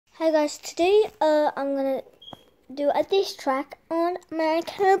Hey guys, today I'm gonna do a diss track on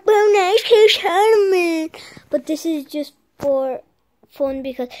Marco Bonacci Tournament. But this is just for fun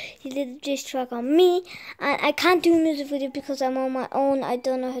because he did a diss track on me, and I can't do a music video because I'm on my own. I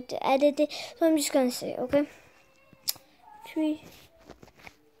don't know how to edit it, so I'm just gonna say, okay? 3.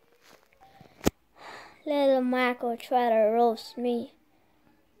 Little Marco try to roast me.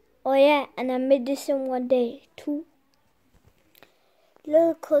 Oh yeah, and I made this in one day too.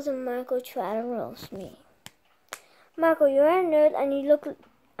 Little cousin Marco tried to roast me. Marco, you're a nerd and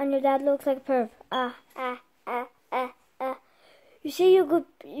your dad looks like a perv. You say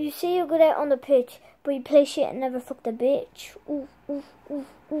you're good out on the pitch, but you play shit and never fuck the bitch.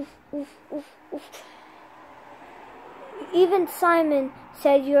 Even Simon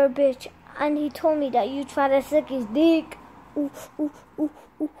said you're a bitch, and he told me that you try to suck his dick.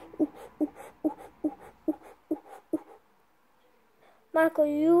 Marco,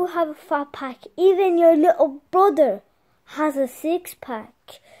 you have a fat pack. Even your little brother has a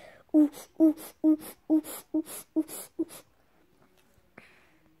 6-pack.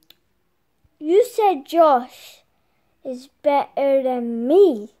 You said Josh is better than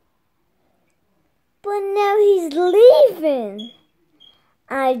me, but now he's leaving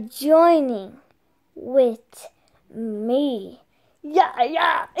and joining with me.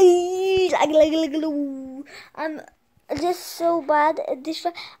 Yeah. I'm just so bad at this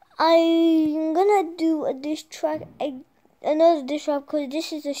track. I'm gonna do a diss track, another diss track, because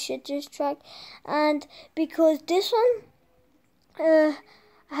this is a shit diss track, and because this one, I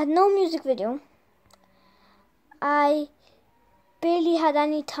had no music video. I barely had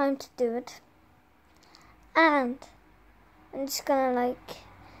any time to do it, and I'm just gonna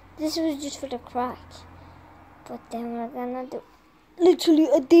this was just for the crack, but then we're gonna do literally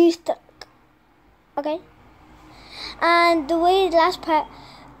a diss track, okay? And the way the last part,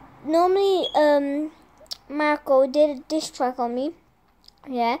 normally Marco did a diss track on me,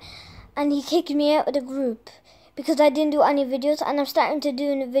 yeah, and he kicked me out of the group because I didn't do any videos, and I'm starting to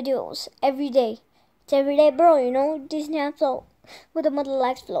do the videos every day. It's every day, bro, you know, Disney flow with a mother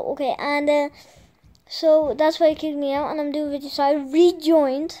likes flow, okay? And so that's why he kicked me out, and I'm doing videos. So I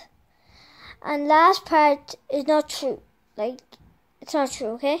rejoined, and last part is not true. It's not true,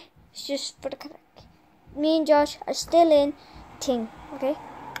 okay? It's just for the crack. Me and Josh are still in ting, okay?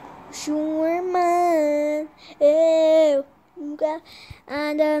 Sure, man.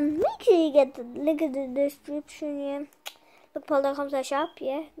 And make sure you get the link in the description, yeah. LookPaul.com/shop,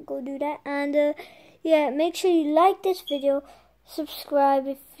 yeah. Go do that. And yeah, make sure you like this video, subscribe,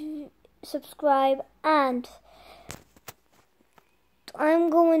 and I'm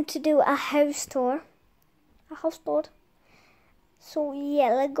going to do a house tour. So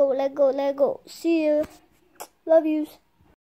yeah, let go. See you. Love yous.